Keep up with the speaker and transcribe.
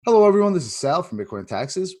Hello, everyone. This is Sal from Bitcoin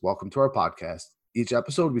Taxes. Welcome to our podcast. Each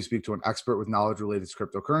episode, we speak to an expert with knowledge related to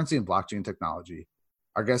cryptocurrency and blockchain technology.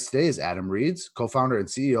 Our guest today is Adam Reeds, co-founder and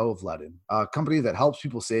CEO of Ledn, a company that helps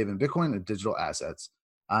people save in Bitcoin and digital assets.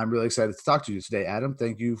 I'm really excited to talk to you today, Adam.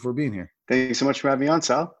 Thank you for being here. Thanks so much for having me on,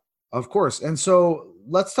 Sal. Of course. And so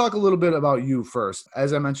let's talk a little bit about you first.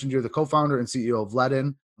 As I mentioned, you're the co-founder and CEO of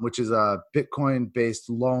Ledn, which is a Bitcoin-based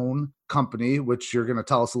loan company, which you're going to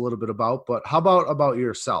tell us a little bit about. But how about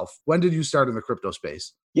yourself? When did you start in the crypto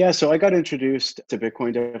space? Yeah, so I got introduced to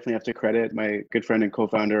Bitcoin. Definitely have to credit my good friend and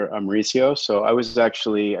co-founder Mauricio. So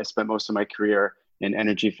I spent most of my career in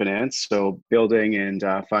energy finance, so building and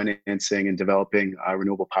financing and developing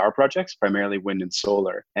renewable power projects, primarily wind and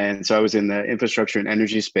solar. And so I was in the infrastructure and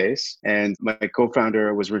energy space. And my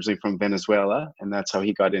co-founder was originally from Venezuela, and that's how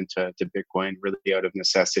he got into Bitcoin, really out of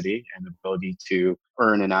necessity and ability to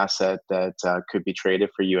earn an asset that could be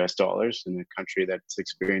traded for US dollars in a country that's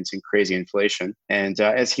experiencing crazy inflation. And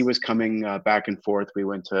as he was coming back and forth, we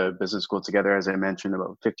went to business school together, as I mentioned,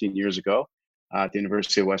 about 15 years ago at the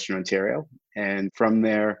University of Western Ontario. And from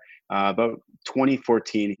there, about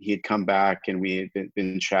 2014, he had come back and we had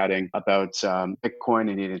been chatting about Bitcoin,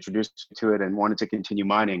 and he had introduced me to it and wanted to continue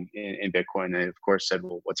mining in Bitcoin. And I, of course, said,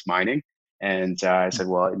 well, what's mining? And I said,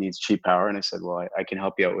 well, it needs cheap power. And I said, well, I can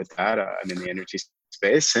help you out with that. I'm in the energy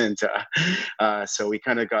space. And so we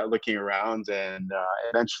kind of got looking around and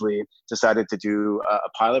eventually decided to do a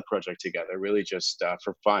pilot project together, really just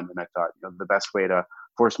for fun. And I thought, the best way to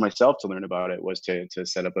force myself to learn about it was to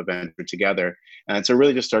set up a venture together. And so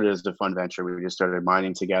really just started as a fun venture. We just started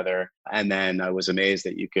mining together. And then I was amazed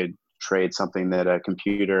that you could trade something that a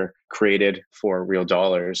computer created for real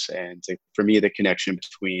dollars. And for me, the connection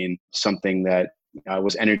between something that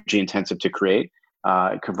was energy intensive to create,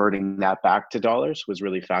 converting that back to dollars was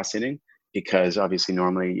really fascinating, because obviously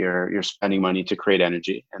normally you're spending money to create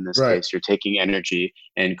energy. In this Right. case, you're taking energy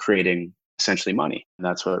and creating essentially money. And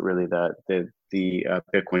that's what really the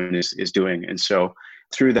Bitcoin is doing. And so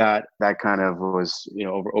through that kind of was,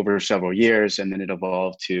 over several years. And then it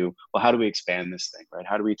evolved to, well, how do we expand this thing, right?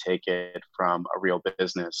 How do we take it from a real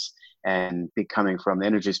business and coming from the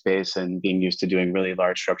energy space and being used to doing really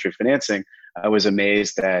large structured financing? I was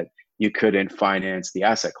amazed that you couldn't finance the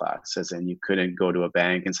asset class, as in you couldn't go to a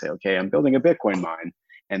bank and say, okay, I'm building a Bitcoin mine.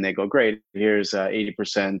 And they go, great, here's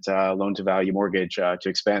 80% loan to value mortgage to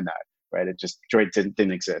expand that. Right, it just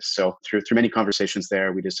didn't exist. So through many conversations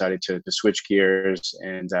there, we decided to switch gears,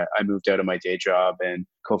 and I moved out of my day job and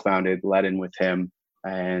co-founded Ledn with him,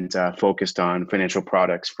 and focused on financial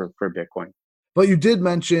products for Bitcoin. But you did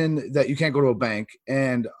mention that you can't go to a bank.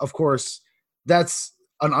 And of course, that's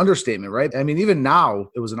an understatement, right? I mean, even now,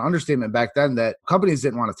 it was an understatement back then that companies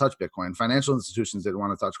didn't want to touch Bitcoin. Financial institutions didn't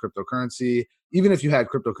want to touch cryptocurrency. Even if you had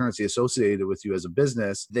cryptocurrency associated with you as a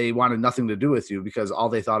business, they wanted nothing to do with you because all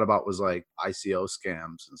they thought about was like ICO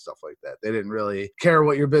scams and stuff like that. They didn't really care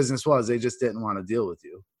what your business was. They just didn't want to deal with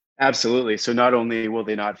you. Absolutely. So not only will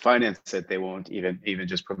they not finance it, they won't even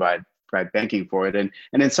just provide banking for it. And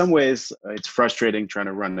in some ways, it's frustrating trying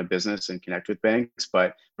to run a business and connect with banks,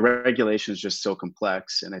 but the regulation is just so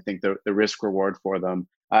complex. And I think the risk reward for them,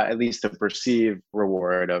 at least the perceived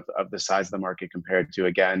reward of the size of the market compared to,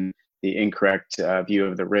 again, the incorrect view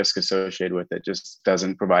of the risk associated with it, just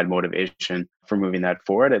doesn't provide motivation for moving that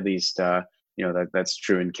forward. At least, that's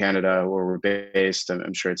true in Canada where we're based.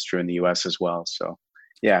 I'm sure it's true in the US as well. So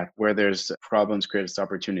yeah, where there's problems creates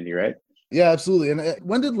opportunity, right? Yeah, absolutely. And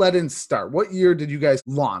when did Ledn start? What year did you guys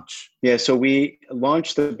launch? Yeah, so we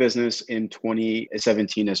launched the business in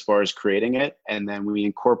 2017 as far as creating it, and then we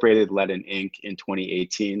incorporated Ledn Inc. in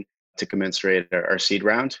 2018 to commensurate our seed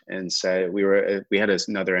round. And so we had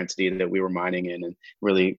another entity that we were mining in, and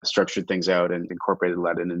really structured things out and incorporated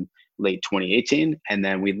Ledn in late 2018, and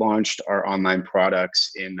then we launched our online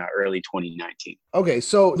products in early 2019. Okay,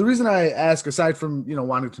 so the reason I ask, aside from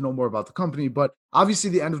wanting to know more about the company, but obviously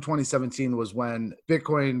the end of 2017 was when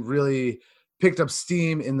Bitcoin really picked up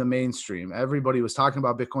steam in the mainstream. Everybody was talking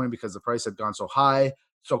about Bitcoin because the price had gone so high.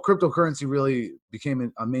 So cryptocurrency really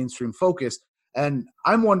became a mainstream focus. And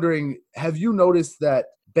I'm wondering, have you noticed that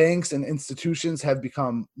banks and institutions have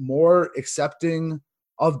become more accepting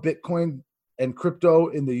of Bitcoin and crypto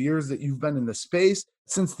in the years that you've been in the space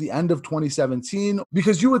since the end of 2017?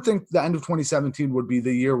 Because you would think the end of 2017 would be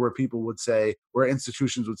the year where people would say, where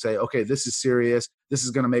institutions would say, okay, this is serious. This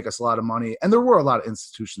is going to make us a lot of money. And there were a lot of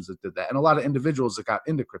institutions that did that and a lot of individuals that got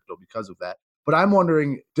into crypto because of that. But I'm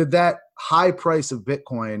wondering, did that high price of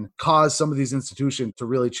Bitcoin cause some of these institutions to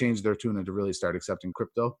really change their tune and to really start accepting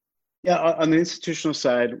crypto? Yeah, on the institutional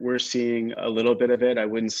side, we're seeing a little bit of it. I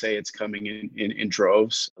wouldn't say it's coming in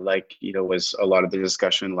droves, like was a lot of the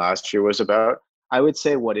discussion last year was about. I would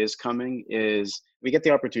say what is coming is we get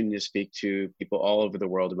the opportunity to speak to people all over the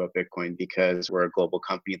world about Bitcoin because we're a global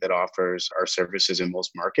company that offers our services in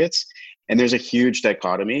most markets. And there's a huge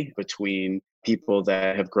dichotomy between people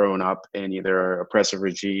that have grown up in either oppressive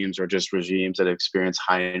regimes or just regimes that experience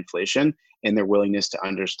high inflation and their willingness to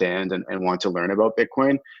understand and want to learn about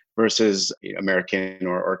Bitcoin versus American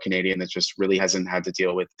or Canadian that just really hasn't had to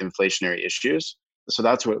deal with inflationary issues. So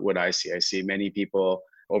that's what I see. I see many people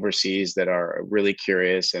overseas that are really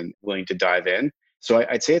curious and willing to dive in. So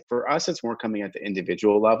I'd say for us, it's more coming at the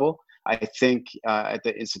individual level. I think at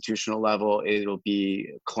the institutional level, it'll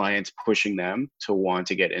be clients pushing them to want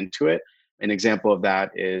to get into it. An example of that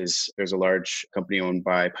is there's a large company owned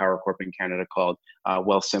by Power Corp in Canada called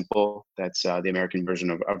Wealthsimple. That's the American version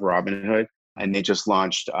of Robinhood. And they just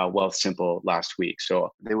launched Wealthsimple last week. So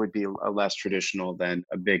they would be less traditional than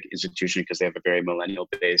a big institution because they have a very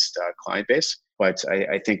millennial-based client base. But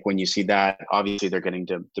I think when you see that, obviously they're getting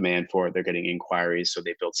demand for it, they're getting inquiries, so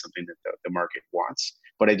they build something that the market wants.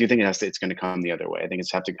 But I do think it's going to come the other way. I think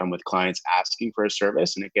it's have to come with clients asking for a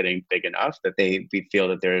service and it getting big enough that we feel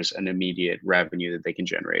that there's an immediate revenue that they can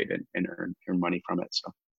generate and earn money from it.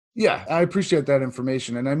 So. Yeah, I appreciate that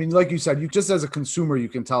information. And I mean, like you said, you just as a consumer, you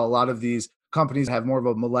can tell a lot of these companies have more of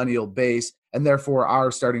a millennial base and therefore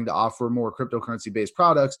are starting to offer more cryptocurrency based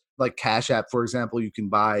products like Cash App, for example. You can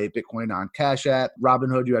buy Bitcoin on Cash App.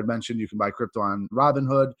 Robinhood, you had mentioned you can buy crypto on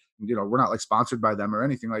Robinhood. We're not like sponsored by them or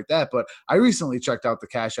anything like that, but I recently checked out the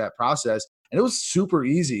Cash App process and it was super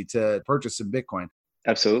easy to purchase some Bitcoin.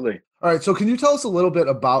 Absolutely. All right. So can you tell us a little bit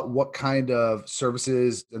about what kind of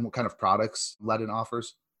services and what kind of products Ledn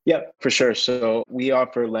offers? Yeah, for sure. So we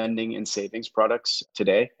offer lending and savings products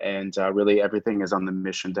today, and really everything is on the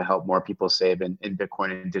mission to help more people save in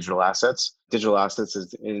Bitcoin and digital assets. Digital assets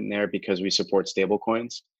is in there because we support stable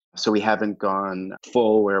coins. So we haven't gone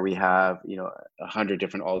full where we have 100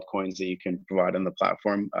 different altcoins that you can provide on the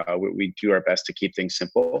platform. We do our best to keep things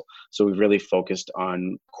simple. So we've really focused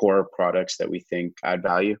on core products that we think add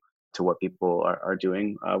value to what people are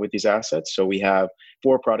doing with these assets. So we have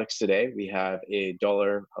 4 products today. We have a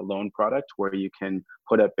dollar loan product where you can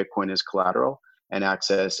put up Bitcoin as collateral and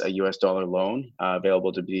access a US dollar loan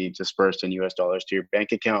available to be dispersed in US dollars to your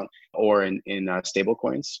bank account or in stable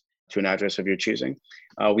coins to an address of your choosing.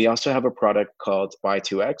 We also have a product called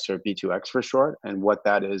Buy2X or B2X for short. And what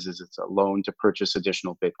that is it's a loan to purchase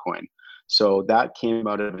additional Bitcoin. So that came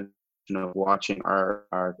out of watching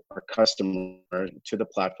our customer to the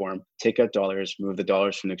platform, take out dollars, move the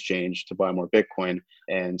dollars from exchange to buy more Bitcoin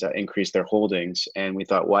and increase their holdings. And we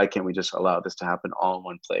thought, why can't we just allow this to happen all in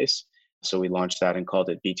one place? So we launched that and called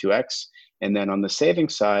it B2X. And then on the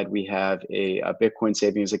savings side, we have a Bitcoin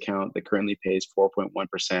savings account that currently pays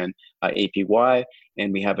 4.1% APY.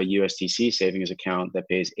 And we have a USDC savings account that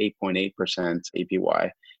pays 8.8% APY.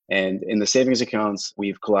 And in the savings accounts,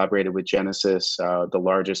 we've collaborated with Genesis, the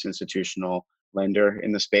largest institutional lender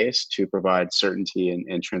in the space, to provide certainty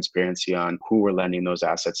and transparency on who we're lending those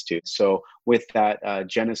assets to. So with that,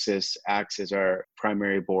 Genesis acts as our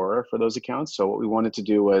primary borrower for those accounts. So what we wanted to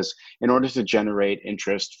do was, in order to generate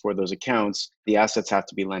interest for those accounts, the assets have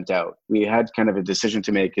to be lent out. We had kind of a decision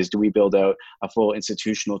to make: is do we build out a full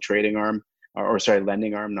institutional trading arm,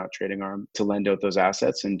 lending arm, not trading arm, to lend out those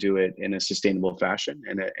assets and do it in a sustainable fashion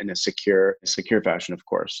and in a secure fashion, of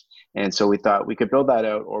course. And so we thought we could build that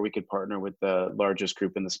out, or we could partner with the largest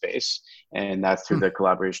group in the space. And that's through the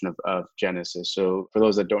collaboration of Genesis. So for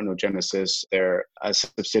those that don't know Genesis, they're a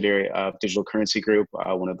subsidiary of Digital Currency Group,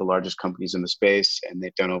 one of the largest companies in the space. And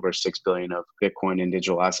they've done over 6 billion of Bitcoin and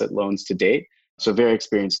digital asset loans to date. So very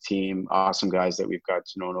experienced team, awesome guys that we've got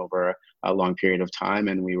to know over a long period of time.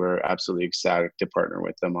 And we were absolutely ecstatic to partner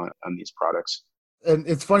with them on these products. And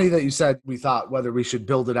it's funny that you said we thought whether we should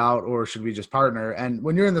build it out or should we just partner. And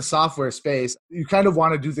when you're in the software space, you kind of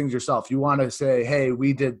want to do things yourself. You want to say, hey,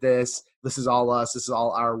 we did this. This is all us. This is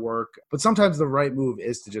all our work. But sometimes the right move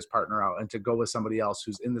is to just partner out and to go with somebody else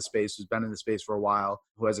who's in the space, who's been in the space for a while,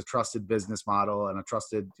 who has a trusted business model and a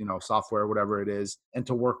trusted, software, whatever it is, and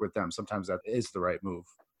to work with them. Sometimes that is the right move.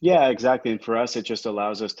 Yeah, exactly. And for us, it just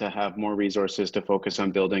allows us to have more resources to focus on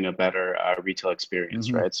building a better retail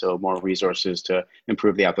experience, right? So more resources to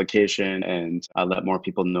improve the application and let more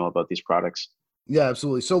people know about these products. Yeah,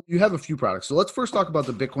 absolutely. So you have a few products. So let's first talk about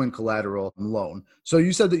the Bitcoin collateral loan. So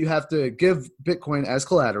you said that you have to give Bitcoin as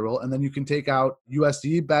collateral and then you can take out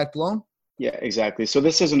USD backed loan? Yeah, exactly. So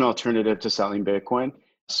this is an alternative to selling Bitcoin.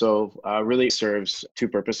 So really serves two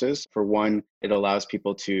purposes. For one, it allows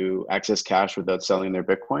people to access cash without selling their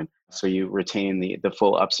Bitcoin. So you retain the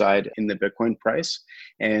full upside in the Bitcoin price.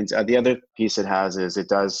 And the other piece it has is it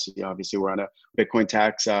does, obviously we're on a Bitcoin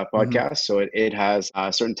tax Mhm. podcast. So it has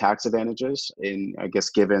certain tax advantages in, I guess,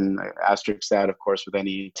 given asterisk that, of course, with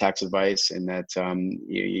any tax advice and that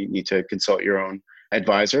you need to consult your own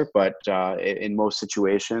advisor. But in most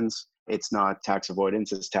situations, it's not tax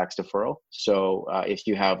avoidance, it's tax deferral. So if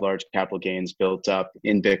you have large capital gains built up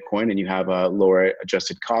in Bitcoin and you have a lower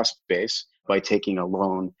adjusted cost base, by taking a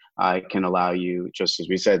loan, it can allow you, just as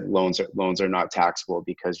we said, loans are not taxable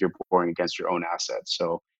because you're borrowing against your own assets.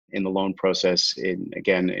 So in the loan process, in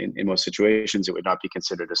most situations, it would not be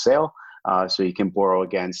considered a sale. So you can borrow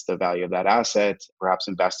against the value of that asset, perhaps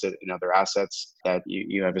invest it in other assets that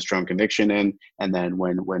you have a strong conviction in. And then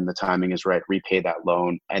when the timing is right, repay that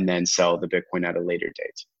loan and then sell the Bitcoin at a later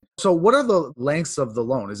date. So what are the lengths of the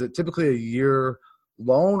loan? Is it typically a year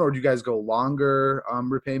loan, or do you guys go longer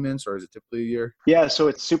repayments, or is it typically a year? Yeah, so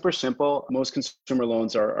it's super simple. Most consumer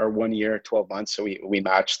loans are 1 year, 12 months. So we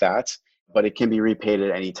match that, but it can be repaid at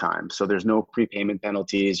any time. So there's no prepayment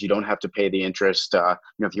penalties. You don't have to pay the interest.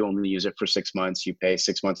 If you only use it for 6 months, you pay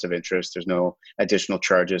 6 months of interest. There's no additional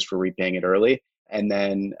charges for repaying it early. And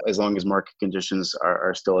then as long as market conditions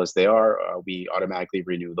are still as they are, we automatically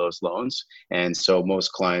renew those loans. And so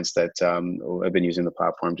most clients that have been using the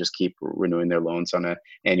platform just keep renewing their loans on an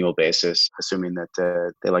annual basis, assuming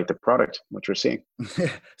that they like the product, which we're seeing.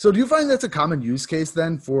 So do you find that's a common use case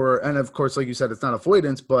then for, and of course, like you said, it's not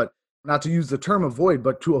avoidance, but not to use the term avoid,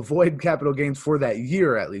 but to avoid capital gains for that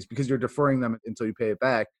year at least, because you're deferring them until you pay it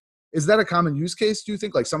back. Is that a common use case, do you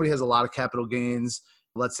think? Like somebody has a lot of capital gains,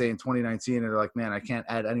 let's say in 2019, and they're like, man, I can't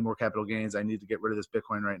add any more capital gains. I need to get rid of this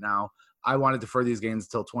Bitcoin right now. I want to defer these gains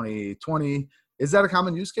until 2020. Is that a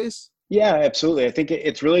common use case? Yeah, absolutely. I think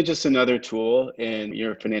it's really just another tool in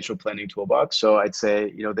your financial planning toolbox. So I'd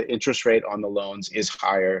say, the interest rate on the loans is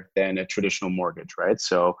higher than a traditional mortgage, right?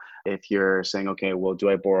 So if you're saying, okay, well, do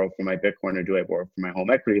I borrow from my Bitcoin or do I borrow from my home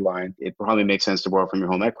equity line? It probably makes sense to borrow from your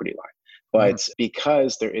home equity line. Mhm. But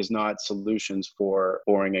because there is not solutions for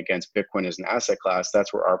borrowing against Bitcoin as an asset class,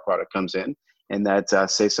 that's where our product comes in. And that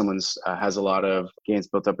say someone's has a lot of gains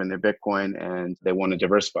built up in their Bitcoin and they want to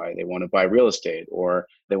diversify, they want to buy real estate, or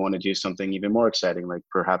they want to do something even more exciting, like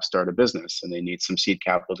perhaps start a business and they need some seed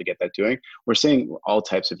capital to get that doing. We're seeing all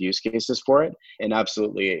types of use cases for it. And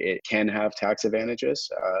absolutely, it can have tax advantages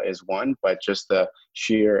is one, but just the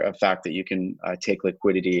sheer fact that you can take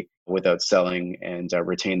liquidity without selling and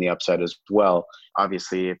retain the upside as well.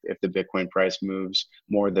 Obviously, if the Bitcoin price moves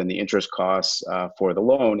more than the interest costs for the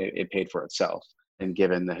loan, it paid for itself. And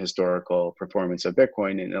given the historical performance of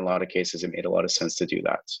Bitcoin, in a lot of cases, it made a lot of sense to do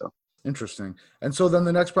that. So. Interesting. And so then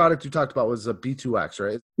the next product you talked about was a B2X,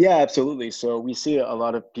 right? Yeah, absolutely. So we see a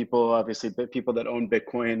lot of people, obviously, people that own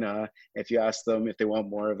Bitcoin. If you ask them if they want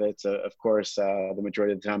more of it, of course, the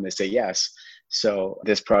majority of the time they say yes. So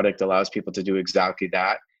this product allows people to do exactly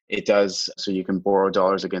that. It does. So you can borrow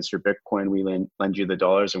dollars against your Bitcoin. We lend you the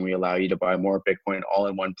dollars and we allow you to buy more Bitcoin all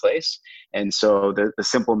in one place. And so the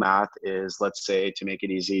simple math is, let's say, to make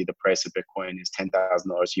it easy, the price of Bitcoin is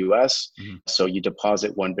 $10,000 US. Mhm. So you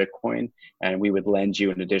deposit one Bitcoin and we would lend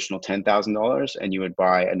you an additional $10,000 and you would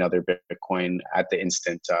buy another Bitcoin at the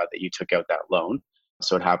instant that you took out that loan.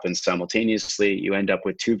 So it happens simultaneously. You end up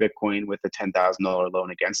with two Bitcoin with a $10,000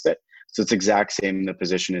 loan against it. So it's exact same in the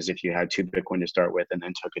position as if you had two Bitcoin to start with and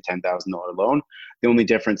then took a $10,000 loan. The only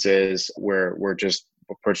difference is we're just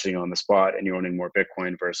purchasing on the spot and you're owning more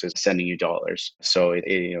Bitcoin versus sending you dollars. So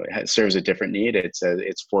it serves a different need.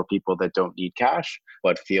 It's for people that don't need cash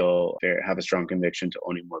but have a strong conviction to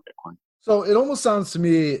owning more Bitcoin. So it almost sounds to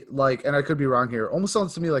me like, and I could be wrong here, almost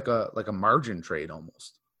sounds to me like a margin trade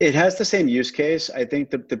almost. It has the same use case. I think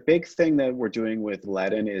the big thing that we're doing with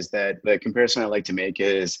Ledn is that the comparison I like to make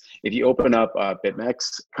is if you open up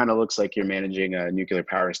BitMEX, kind of looks like you're managing a nuclear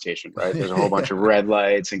power station, right? There's a whole bunch of red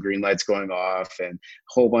lights and green lights going off and a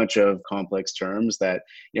whole bunch of complex terms that,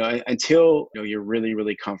 until you're really,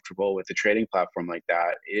 really comfortable with a trading platform like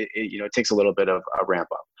that, it takes a little bit of a ramp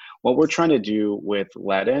up. What we're trying to do with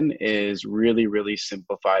Ledn is really, really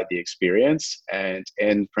simplify the experience and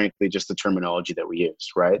frankly, just the terminology that we use,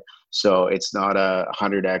 right? So it's not a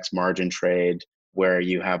 100x margin trade where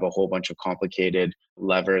you have a whole bunch of complicated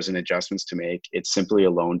levers and adjustments to make. It's simply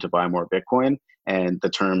a loan to buy more Bitcoin. And the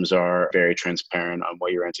terms are very transparent on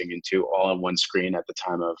what you're entering into all on one screen at the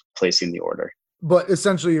time of placing the order. But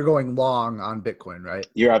essentially you're going long on Bitcoin, right?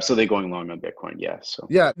 You're absolutely going long on Bitcoin. Yeah. So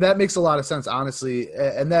Yeah, that makes a lot of sense, honestly.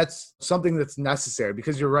 And that's something that's necessary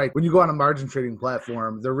because you're right. When you go on a margin trading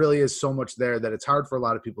platform, there really is so much there that it's hard for a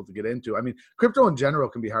lot of people to get into. I mean, crypto in general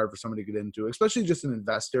can be hard for somebody to get into, especially just an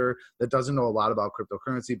investor that doesn't know a lot about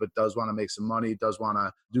cryptocurrency, but does want to make some money, does want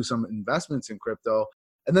to do some investments in crypto.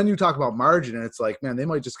 And then you talk about margin, and it's like, man, they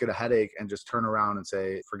might just get a headache and just turn around and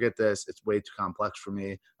say, forget this. It's way too complex for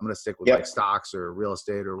me. I'm going to stick with like yep. stocks or real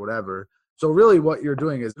estate or whatever. So really what you're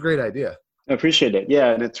doing is a great idea. I appreciate it.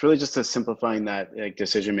 Yeah, and it's really just a simplifying that like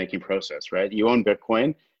decision-making process, right? You own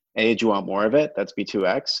Bitcoin. A, do you want more of it? That's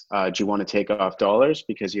B2X. Do you want to take off dollars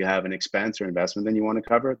because you have an expense or investment that you want to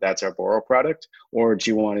cover? That's our borrow product. Or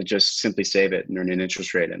do you want to just simply save it and earn an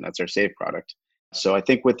interest rate? And that's our save product. So I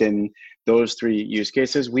think within those three use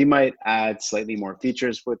cases, we might add slightly more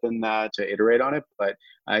features within that to iterate on it. But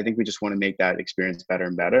I think we just want to make that experience better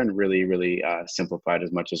and better and really, really simplify it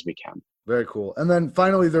as much as we can. Very cool. And then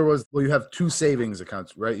finally, you have two savings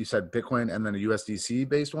accounts, right? You said Bitcoin and then a USDC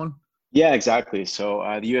based one. Yeah, exactly. So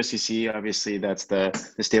the USDC, obviously, that's the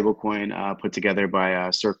stable coin put together by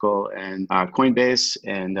Circle and Coinbase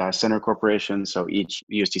and Center Corporation. So each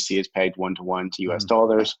USDC is pegged 1-to-1 to US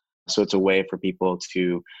dollars. So it's a way for people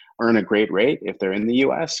to earn a great rate if they're in the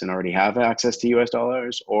US and already have access to US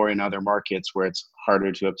dollars, or in other markets where it's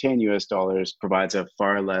harder to obtain US dollars, provides a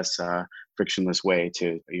far less frictionless way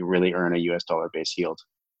to really earn a US dollar based yield.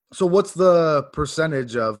 So what's the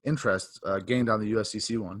percentage of interest gained on the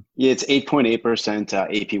USDC one? Yeah, it's 8.8%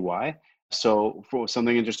 APY. So for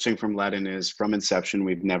something interesting from Ledn is from inception,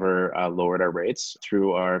 we've never lowered our rates.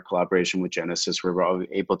 Through our collaboration with Genesis, we're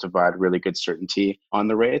able to provide really good certainty on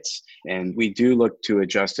the rates. And we do look to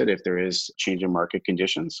adjust it if there is change in market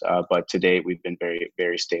conditions. But to date, we've been very,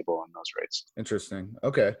 very stable on those rates. Interesting.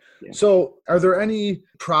 Okay. Yeah. So are there any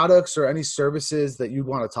products or any services that you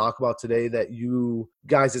want to talk about today that you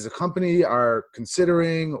guys as a company are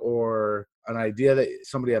considering, or an idea that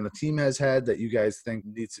somebody on the team has had that you guys think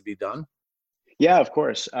needs to be done? Yeah, of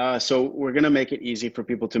course. So we're going to make it easy for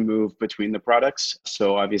people to move between the products.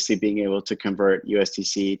 So obviously being able to convert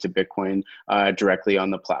USDC to Bitcoin directly on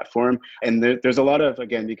the platform. And there's a lot of,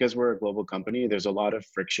 again, because we're a global company, there's a lot of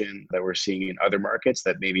friction that we're seeing in other markets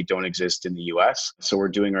that maybe don't exist in the US. So we're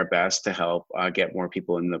doing our best to help get more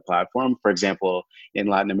people in the platform. For example, in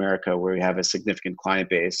Latin America, where we have a significant client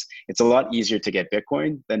base, it's a lot easier to get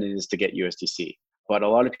Bitcoin than it is to get USDC. But a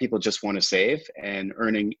lot of people just want to save, and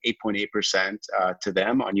earning 8.8% to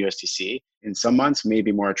them on USDC in some months may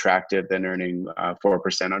be more attractive than earning 4%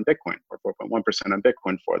 on Bitcoin or 4.1% on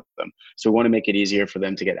Bitcoin for them. So we want to make it easier for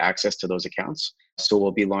them to get access to those accounts. So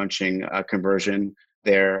we'll be launching a conversion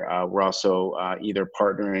there. We're also either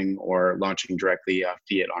partnering or launching directly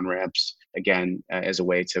fiat on ramps, again, as a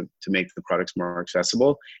way to make the products more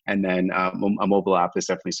accessible. And then a mobile app is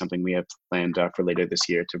definitely something we have planned for later this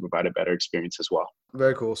year to provide a better experience as well.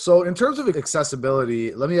 Very cool. So in terms of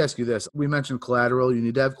accessibility, let me ask you this. We mentioned collateral. You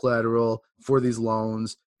need to have collateral for these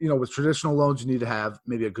loans. You know, with traditional loans, you need to have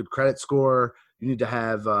maybe a good credit score. You need to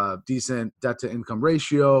have a decent debt to income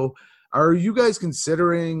ratio. Are you guys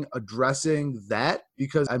considering addressing that?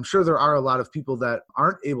 Because I'm sure there are a lot of people that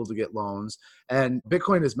aren't able to get loans, and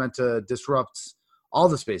Bitcoin is meant to disrupt all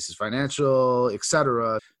the spaces, financial,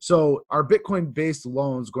 etc. So are Bitcoin-based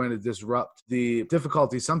loans going to disrupt the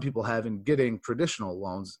difficulty some people have in getting traditional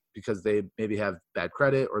loans because they maybe have bad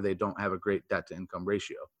credit or they don't have a great debt to income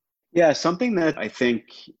ratio? Yeah, something that I think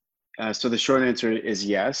so the short answer is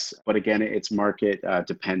yes, but again, it's market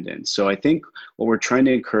dependent. So I think what we're trying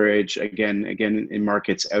to encourage, again, in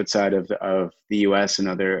markets outside of the US and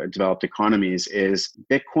other developed economies, is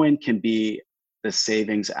Bitcoin can be the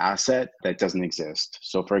savings asset that doesn't exist.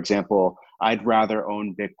 So for example, I'd rather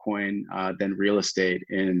own Bitcoin than real estate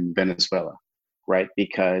in Venezuela, right?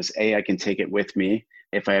 Because A, I can take it with me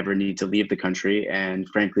if I ever need to leave the country. And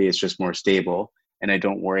frankly, it's just more stable. And I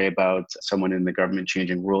don't worry about someone in the government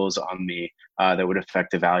changing rules on me that would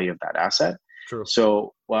affect the value of that asset. True.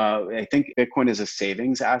 So I think Bitcoin as a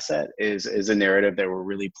savings asset is a narrative that we're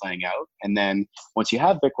really playing out. And then once you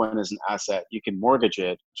have Bitcoin as an asset, you can mortgage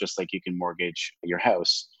it just like you can mortgage your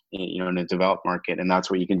house, in a developed market. And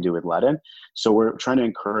that's what you can do with Ledn. So we're trying to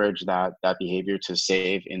encourage that behavior to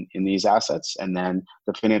save in these assets. And then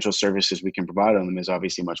the financial services we can provide on them is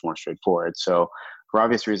obviously much more straightforward. So for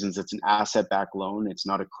obvious reasons, it's an asset-backed loan. It's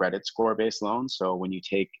not a credit score-based loan. So when you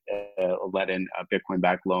take a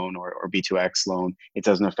Bitcoin-backed loan or B2X loan, it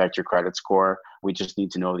doesn't affect your credit score. We just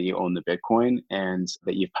need to know that you own the Bitcoin and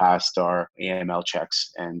that you've passed our AML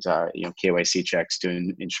checks and KYC checks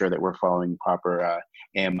to ensure that we're following proper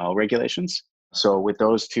AML regulations. So with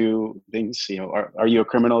those two things, are you a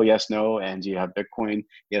criminal? Yes, no. And do you have Bitcoin?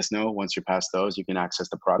 Yes, no. Once you're past those, you can access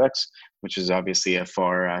the products, which is obviously a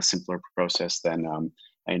far simpler process than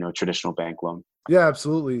traditional bank loan. Yeah,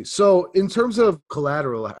 absolutely. So in terms of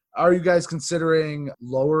collateral, are you guys considering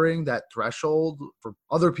lowering that threshold for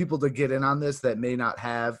other people to get in on this that may not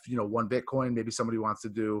have, 1 Bitcoin? Maybe somebody wants to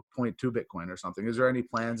do zero point 0.2 Bitcoin or something. Is there any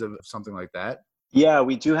plans of something like that? Yeah,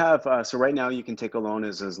 we do have. So right now, you can take a loan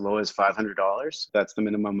as low as $500. That's the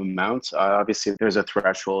minimum amount. Obviously, there's a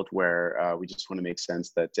threshold where we just want to make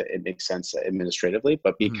sense that it makes sense administratively.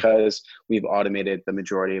 But because we've automated the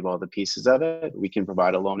majority of all the pieces of it, we can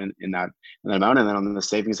provide a loan in that amount. And then on the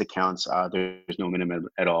savings accounts, there's no minimum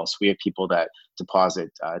at all. So we have people that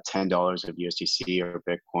deposit $10 of USDC or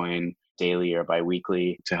Bitcoin daily or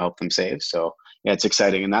biweekly to help them save. So yeah, it's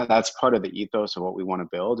exciting. And that's part of the ethos of what we want to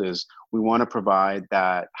build is we want to provide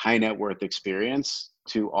that high net worth experience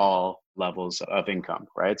to all levels of income,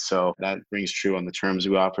 right? So that rings true on the terms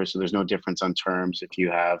we offer. So there's no difference on terms if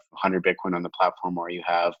you have 100 Bitcoin on the platform or you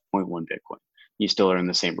have zero point 0.1 Bitcoin. You still earn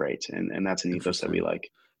the same rate. And that's an ethos that we like.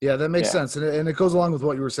 Yeah, that makes sense. And it goes along with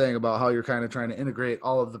what you were saying about how you're kind of trying to integrate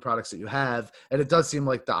all of the products that you have. And it does seem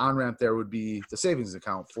like the on-ramp there would be the savings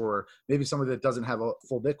account for maybe somebody that doesn't have a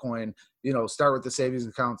full Bitcoin, start with the savings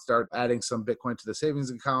account, start adding some Bitcoin to the savings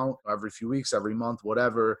account every few weeks, every month,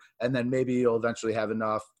 whatever. And then maybe you'll eventually have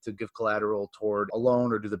enough to give collateral toward a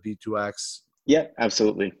loan or do the B2X. Yeah,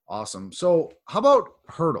 absolutely. Awesome. So how about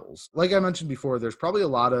hurdles? Like I mentioned before, there's probably a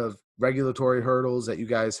lot of regulatory hurdles that you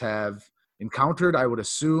guys have encountered, I would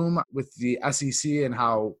assume, with the SEC and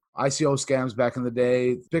how ICO scams back in the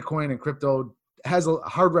day. Bitcoin and crypto has a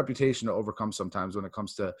hard reputation to overcome sometimes when it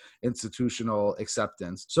comes to institutional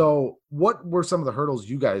acceptance. So what were some of the hurdles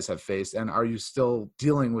you guys have faced, and are you still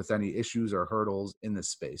dealing with any issues or hurdles in this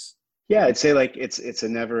space? Yeah, I'd say like it's a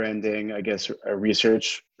never ending, I guess, a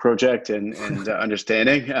research project and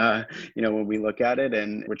understanding, when we look at it,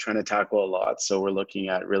 and we're trying to tackle a lot. So we're looking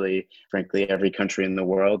at really, frankly, every country in the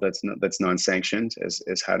world that's non-sanctioned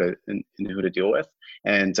as how to and who to deal with.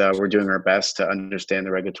 And we're doing our best to understand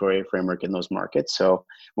the regulatory framework in those markets. So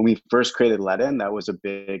when we first created Ledn, that was a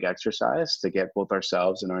big exercise to get both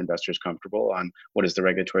ourselves and our investors comfortable on what does the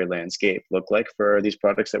regulatory landscape look like for these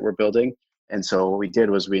products that we're building. And so what we did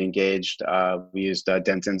was we used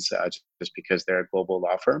Dentons just because they're a global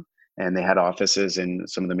law firm and they had offices in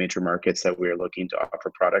some of the major markets that we were looking to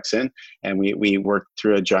offer products in. And we worked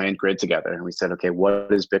through a giant grid together and we said, okay, what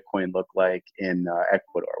does Bitcoin look like in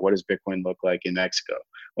Ecuador? What does Bitcoin look like in Mexico?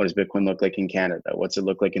 What does Bitcoin look like in Canada? What's it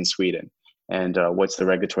look like in Sweden? And what's the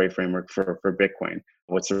regulatory framework for Bitcoin?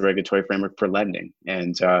 What's the regulatory framework for lending?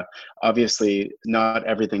 And obviously not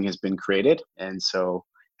everything has been created. And so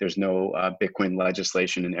there's no Bitcoin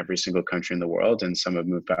legislation in every single country in the world, and some have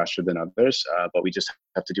moved faster than others. But we just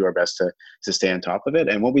have to do our best to stay on top of it.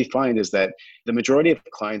 And what we find is that the majority of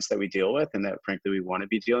clients that we deal with, and that frankly we want to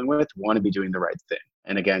be dealing with, want to be doing the right thing.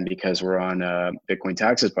 And again, because we're on Bitcoin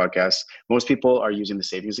Taxes podcast, most people are using the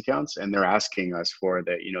savings accounts, and they're asking us for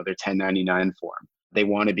their 1099 form. They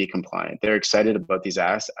want to be compliant. They're excited about these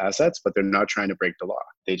assets, but they're not trying to break the law.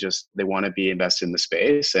 They want to be invested in the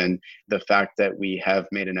space. And the fact that we have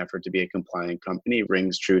made an effort to be a compliant company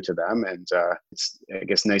rings true to them. And it's, I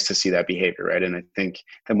guess, nice to see that behavior, right? And I think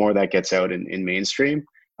the more that gets out in mainstream,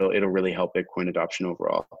 it'll really help Bitcoin adoption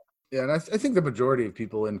overall. Yeah, and I think the majority of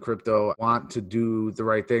people in crypto want to do the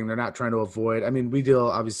right thing. They're not trying to avoid. I mean, we deal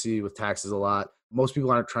obviously with taxes a lot. Most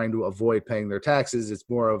people aren't trying to avoid paying their taxes. It's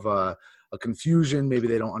more of a confusion. Maybe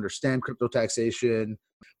they don't understand crypto taxation.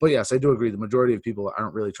 But yes, I do agree. The majority of people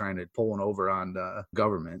aren't really trying to pull one over on the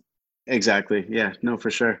government. Exactly. Yeah, no, for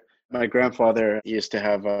sure. My grandfather used to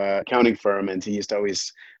have an accounting firm, and he used to always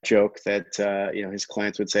joke that his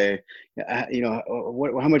clients would say, how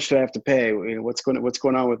much do I have to pay? What's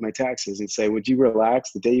going on with my taxes? He'd say, would you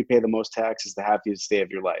relax? The day you pay the most tax is the happiest day of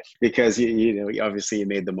your life, because obviously you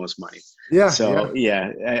made the most money. Yeah. So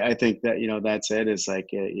I think that that's it. Is like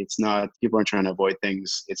it's not, people aren't trying to avoid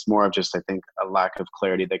things. It's more of just, I think, a lack of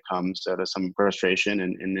clarity that comes out of some frustration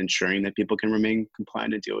and ensuring that people can remain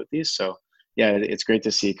compliant and deal with these. So yeah, it's great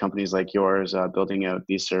to see companies like yours building out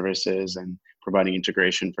these services and providing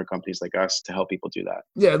integration for companies like us to help people do that.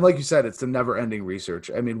 Yeah, and like you said, it's the never-ending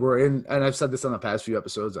research. I mean, we're in, and I've said this on the past few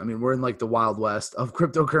episodes, I mean, we're in like the Wild West of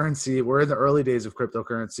cryptocurrency. We're in the early days of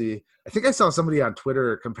cryptocurrency. I think I saw somebody on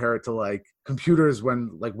Twitter compare it to like computers when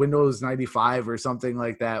like Windows 95 or something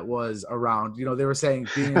like that was around. They were saying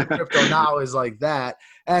being in crypto now is like that.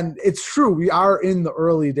 And it's true. We are in the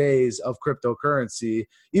early days of cryptocurrency,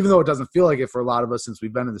 even though it doesn't feel like it for a lot of us since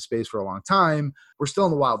we've been in the space for a long time. We're still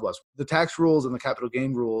in the Wild West. The tax rules and the capital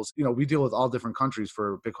gain rules, we deal with all different countries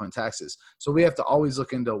for Bitcoin taxes. So we have to always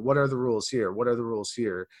look into what are the rules here? What are the rules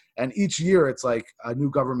here? And each year it's like a new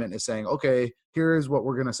government is saying, okay, here's what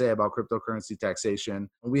we're going to say about cryptocurrency taxation.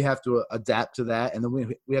 And we have to adapt to that. And then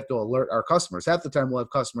we have to alert our customers. Half the time we'll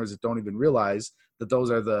have customers that don't even realize that those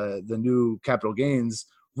are the new capital gains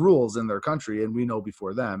rules in their country. And we know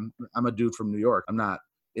before them. I'm a dude from New York. I'm not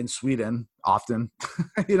in Sweden often.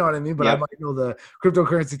 You know what I mean? But I might know the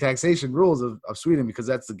cryptocurrency taxation rules of Sweden because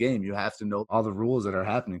that's the game. You have to know all the rules that are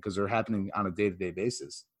happening because they're happening on a day-to-day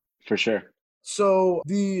basis. For sure. So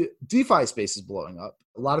the DeFi space is blowing up.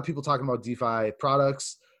 A lot of people talking about DeFi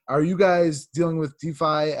products. Are you guys dealing with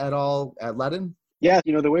DeFi at all at Ledn? Yeah,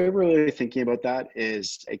 the way we're really thinking about that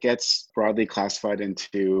is it gets broadly classified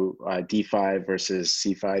into DeFi versus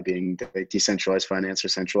CeFi, being decentralized finance or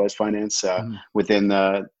centralized finance within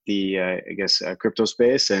the crypto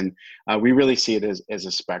space, and we really see it as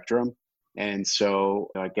a spectrum. And so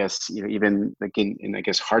I guess even like in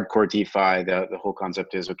hardcore DeFi, the whole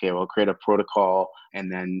concept is okay, we'll create a protocol,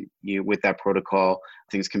 and then with that protocol,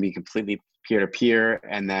 things can be completely peer-to-peer,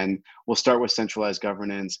 and then we'll start with centralized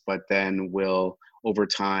governance, but then we'll over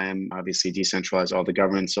time obviously decentralize all the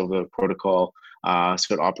governance of the protocol,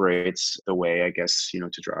 so it operates the way, I guess,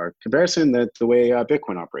 to draw a comparison, that the way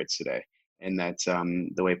Bitcoin operates today. And that's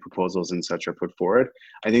the way proposals and such are put forward.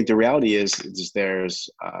 I think the reality is there's,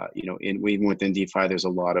 even within DeFi, there's a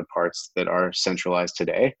lot of parts that are centralized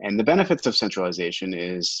today. And the benefits of centralization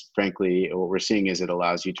is, frankly, what we're seeing is it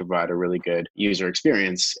allows you to provide a really good user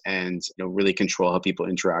experience and really control how people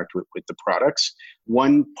interact with the products.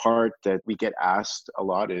 One part that we get asked a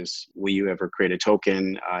lot is, will you ever create a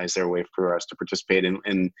token? Is there a way for us to participate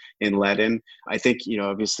in Ledn? I think,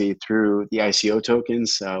 obviously through the ICO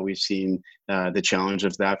tokens, we've seen the challenge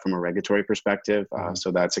of that from a regulatory perspective.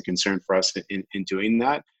 So that's a concern for us in doing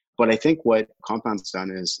that. But I think what Compound's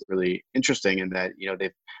done is really interesting in that,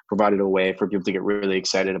 they've provided a way for people to get really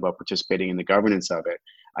excited about participating in the governance of it.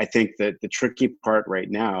 I think that the tricky part right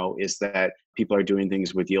now is that people are doing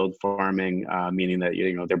things with yield farming, meaning that,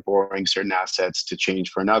 they're borrowing certain assets to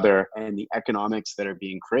change for another, and the economics that are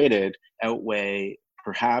being created outweigh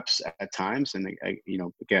perhaps at times, and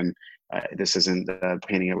again, this isn't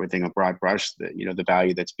painting everything a broad brush, the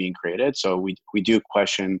value that's being created. So we do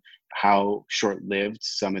question how short-lived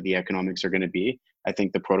some of the economics are going to be. I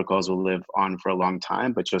think the protocols will live on for a long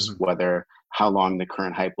time, but just how long the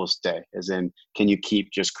current hype will stay, as in, can you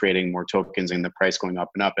keep just creating more tokens and the price going up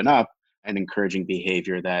and up and up, and encouraging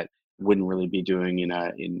behavior that wouldn't really be doing in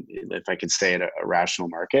if I could say, at a rational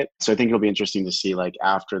market. So I think it'll be interesting to see, like,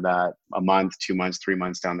 after that, a month, 2 months, 3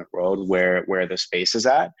 months down the road, where the space is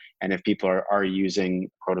at, and if people are using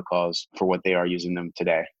protocols for what they are using them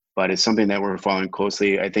today. But it's something that we're following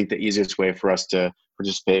closely. I think the easiest way for us to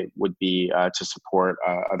participate would be to support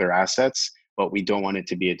other assets, but we don't want it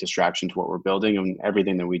to be a distraction to what we're building. And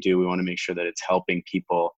everything that we do, we want to make sure that it's helping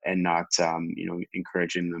people and not,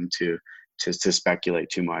 encouraging them to speculate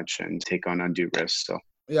too much and take on undue risks. So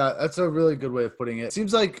yeah, that's a really good way of putting it. It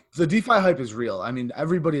seems like the DeFi hype is real. I mean,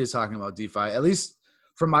 everybody is talking about DeFi, at least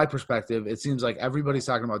from my perspective. It seems like everybody's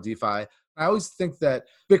talking about DeFi. I always think that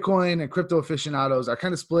Bitcoin and crypto aficionados are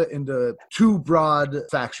kind of split into two broad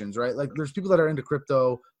factions, right? Like, there's people that are into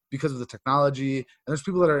crypto because of the technology, and there's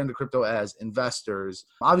people that are into crypto as investors.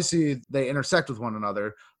 Obviously, they intersect with one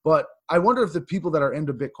another, but I wonder if the people that are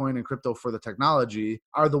into Bitcoin and crypto for the technology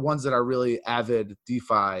are the ones that are really avid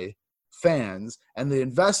DeFi fans, and the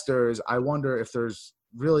investors, I wonder if there's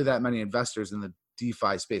really that many investors in the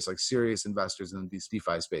DeFi space, like serious investors in the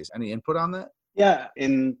DeFi space. Any input on that? Yeah,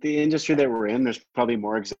 in the industry that we're in, there's probably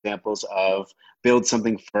more examples of build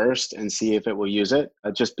something first and see if it will use it,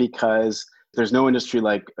 just because there's no industry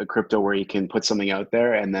like a crypto where you can put something out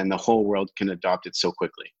there and then the whole world can adopt it so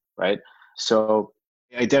quickly, right? So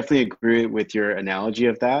I definitely agree with your analogy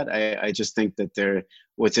of that. I just think that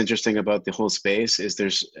what's interesting about the whole space is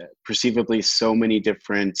there's perceivably so many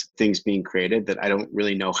different things being created that I don't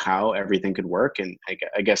really know how everything could work. And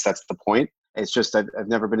I guess that's the point. It's just I've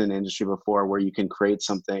never been in an industry before where you can create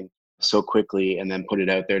something so quickly and then put it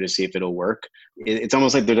out there to see if it'll work. It's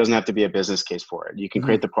almost like there doesn't have to be a business case for it. You can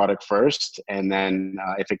create the product first, and then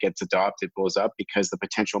if it gets adopted, it blows up because the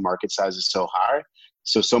potential market size is so high.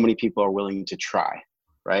 So many people are willing to try,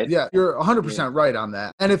 right? Yeah, you're 100% right on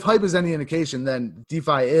that. And if hype is any indication, then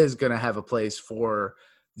DeFi is going to have a place for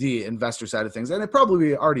the investor side of things. And it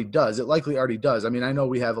probably already does. It likely already does. I mean, I know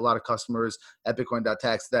we have a lot of customers at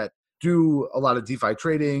Bitcoin.tax that do a lot of DeFi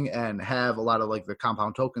trading and have a lot of like the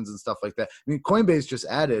compound tokens and stuff like that. I mean, Coinbase just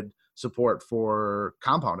added support for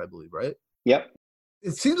Compound, I believe, right? Yep.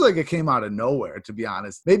 It seems like it came out of nowhere, to be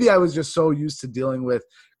honest. Maybe I was just so used to dealing with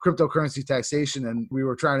cryptocurrency taxation and we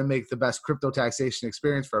were trying to make the best crypto taxation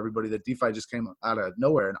experience for everybody that DeFi just came out of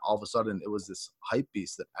nowhere. And all of a sudden it was this hype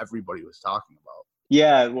beast that everybody was talking about.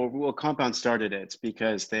 Yeah, well, Compound started it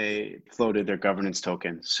because they floated their governance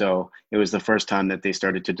token. So it was the first time that they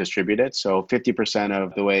started to distribute it. So 50%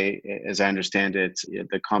 of the way, as I understand it,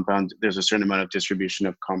 the Compound, there's a certain amount of distribution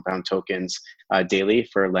of Compound tokens daily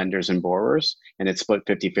for lenders and borrowers. And it's split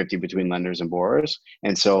 50-50 between lenders and borrowers.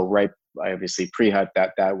 And so I obviously pre-hype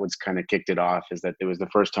that was kind of kicked it off, is that it was the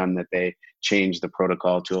first time that they changed the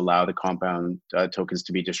protocol to allow the Compound tokens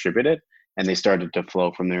to be distributed. And they started to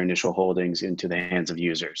flow from their initial holdings into the hands of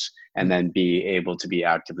users and then be able to be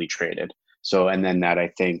actively traded. So, and then that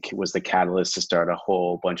I think was the catalyst to start a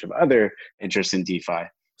whole bunch of other interest in DeFi.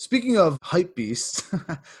 Speaking of hype beasts,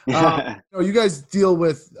 you guys deal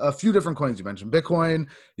with a few different coins. You mentioned Bitcoin,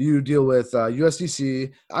 you deal with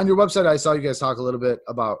USDC. On your website, I saw you guys talk a little bit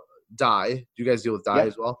about DAI. Do you guys deal with DAI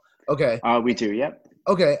as well? Okay. We do, yep.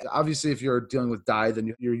 Okay, obviously, if you're dealing with DAI,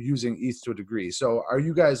 then you're using ETH to a degree. So are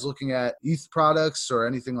you guys looking at ETH products or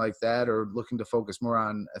anything like that, or looking to focus more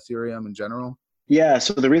on Ethereum in general? Yeah,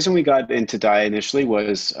 so the reason we got into DAI initially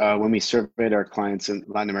was when we surveyed our clients in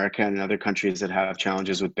Latin America and other countries that have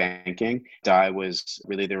challenges with banking, DAI was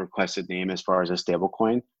really the requested name as far as a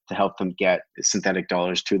stablecoin to help them get synthetic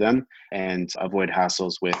dollars to them and avoid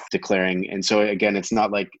hassles with declaring. And so again, it's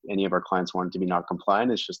not like any of our clients wanted to be not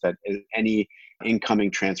compliant. It's just that any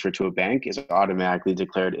incoming transfer to a bank is automatically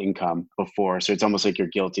declared income before. So it's almost like you're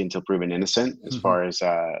guilty until proven innocent as far as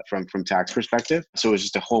from tax perspective. So it was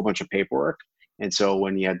just a whole bunch of paperwork. And so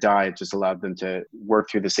when you had DAI, it just allowed them to work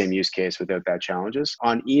through the same use case without that challenges.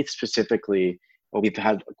 On ETH specifically, we've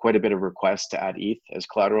had quite a bit of requests to add ETH as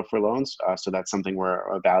collateral for loans. So that's something we're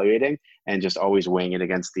evaluating and just always weighing it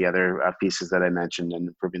against the other pieces that I mentioned and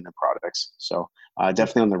improving the products. So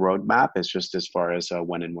definitely on the roadmap. It's just as far as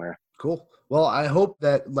when and where. Cool. Well, I hope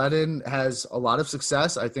that Ledn has a lot of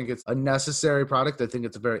success. I think it's a necessary product. I think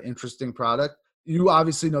it's a very interesting product. You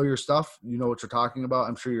obviously know your stuff. You know what you're talking about.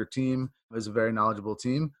 I'm sure your team is a very knowledgeable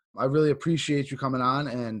team. I really appreciate you coming on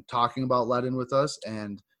and talking about Ledn with us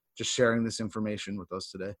and just sharing this information with us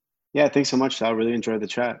today. Yeah, thanks so much. I really enjoyed the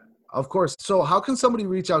chat. Of course. So how can somebody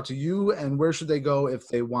reach out to you and where should they go if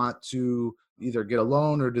they want to either get a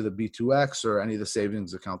loan or do the B2X or any of the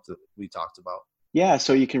savings accounts that we talked about? Yeah,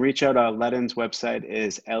 so you can reach out. Ledn's website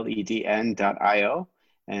is ledn.io.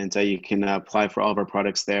 And you can apply for all of our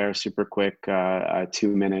products there. Super quick,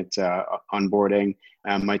 2-minute onboarding.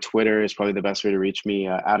 My Twitter is probably the best way to reach me.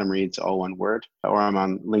 Adam Reeds, all one word. Or I'm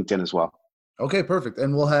on LinkedIn as well. Okay, perfect.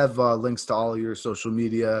 And we'll have links to all of your social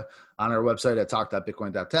media on our website at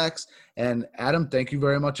talk.bitcoin.tax. And Adam, thank you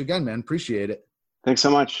very much again, man. Appreciate it. Thanks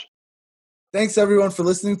so much. Thanks, everyone, for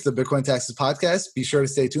listening to the Bitcoin Taxes podcast. Be sure to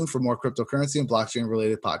stay tuned for more cryptocurrency and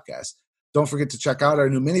blockchain-related podcasts. Don't forget to check out our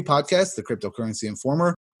new mini podcast, The Cryptocurrency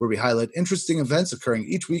Informer, where we highlight interesting events occurring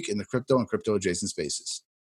each week in the crypto and crypto-adjacent spaces.